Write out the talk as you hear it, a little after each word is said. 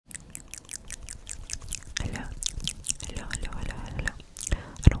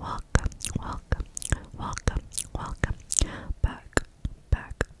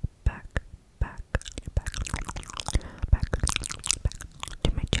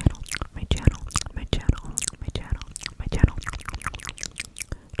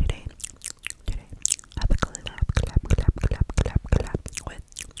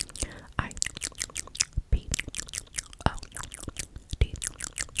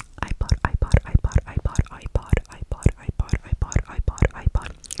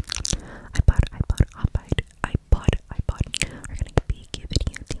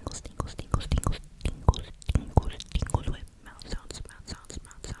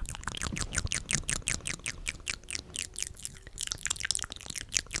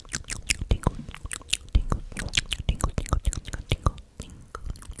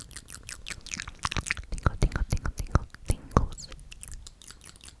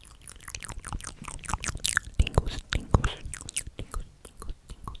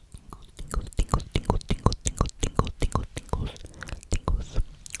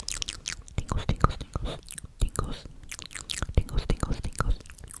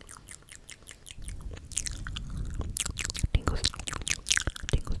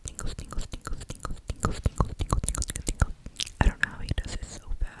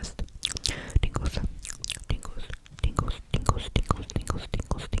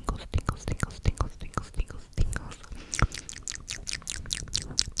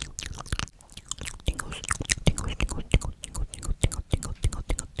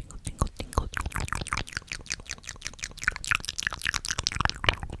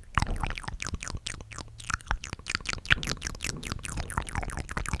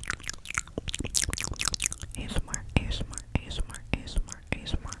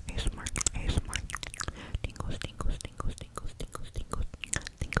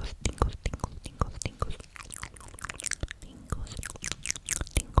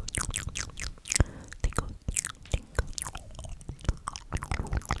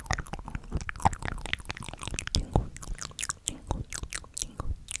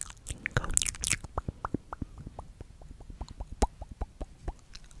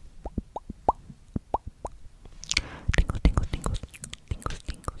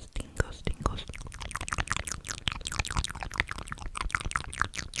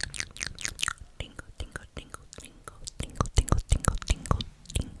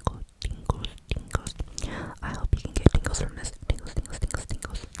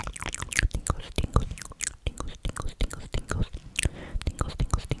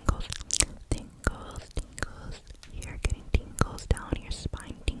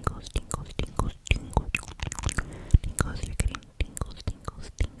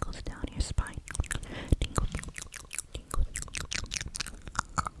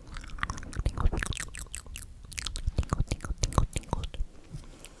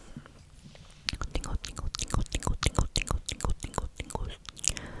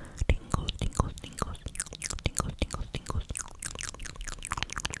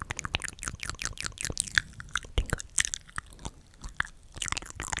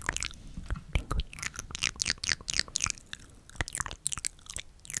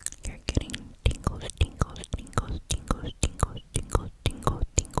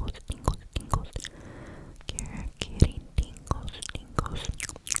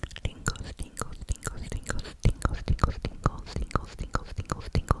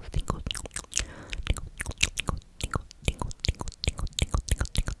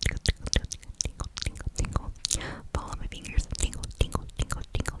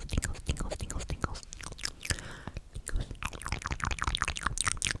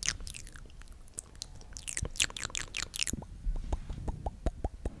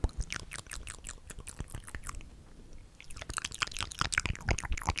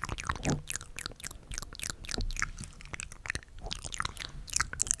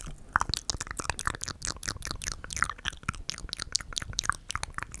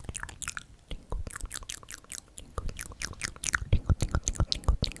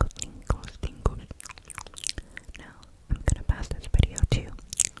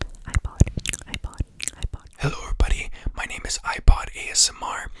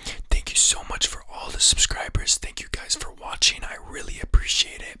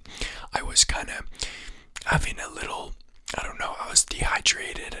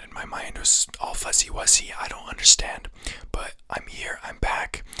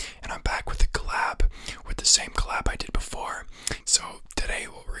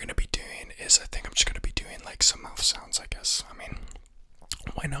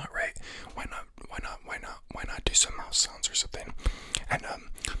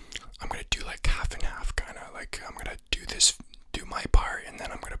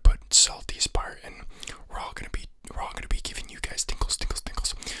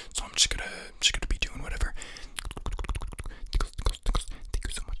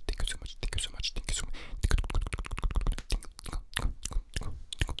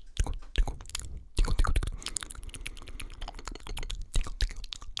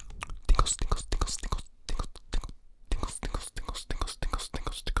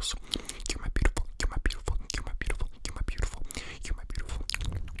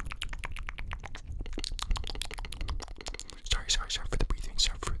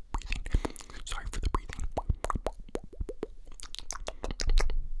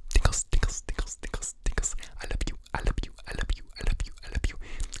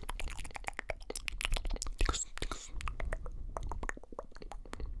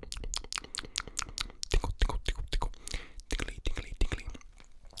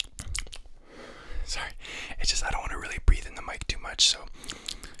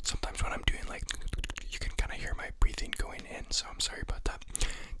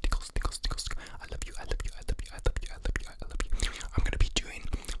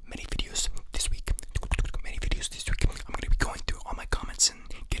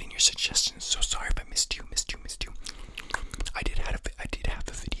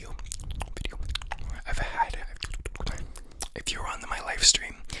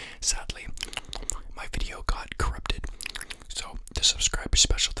stream. Sadly, my video got corrupted. So the subscriber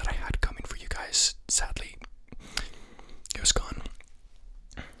special that I had coming for you guys, sadly, it was gone.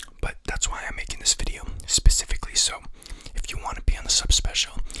 But that's why I'm making this video specifically. So if you want to be on the sub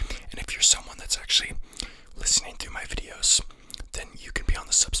special, and if you're someone that's actually listening through my videos, then you can be on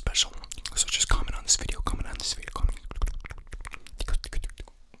the sub special. So just comment on this video, comment on this video, comment.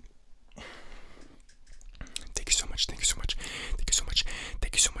 Thank you so much, thank you so much, thank you so much,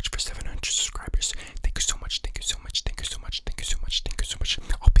 thank you so much for 700 subscribers. Thank you so much, thank you so much, thank you so much, thank you so much, thank you so much.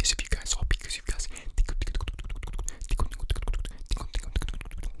 All because of you guys, all because of you guys.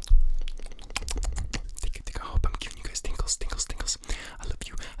 I hope I'm giving you guys tingles, tingles, tingles. I love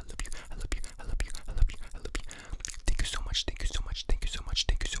you, I love you, I love you, I love you, I love you, I love you. Thank you so much, thank you so much, thank you so much,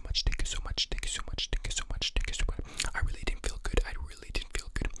 thank you so much, thank you so much, thank you so much, thank you so much, thank you so much. I really didn't feel good, I really didn't feel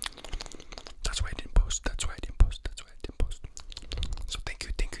good. That's why I didn't post, that's why I didn't post, that's why I didn't post. So thank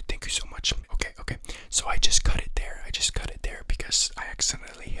you, thank you, thank you so much. Okay, okay, so I just cut it there, because I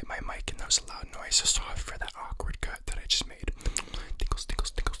accidentally hit my mic and that was a loud noise, so sorry for that awkward cut that I just made. Tingles,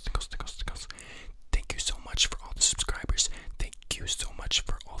 tingles, tingles, tingles, tingles, tingles. Thank you so much for all the subscribers. Thank you so much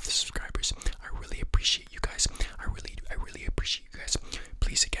for all the subscribers. I really appreciate you guys. I really appreciate you guys.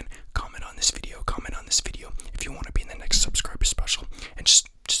 Please again, comment on this video. Comment on this video if you want to be in the next subscriber special. And just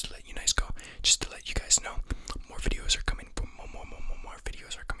to let you guys go, just to let you guys know, more videos are coming. More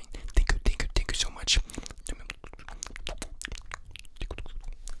videos are coming. Thank you so much.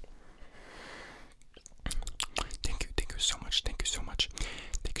 Thank you so much. Thank you so much.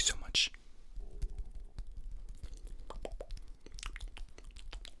 Thank you so much.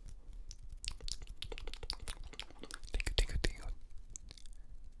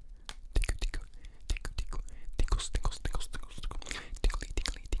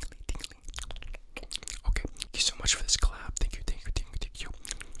 Okay, thank you so much for this,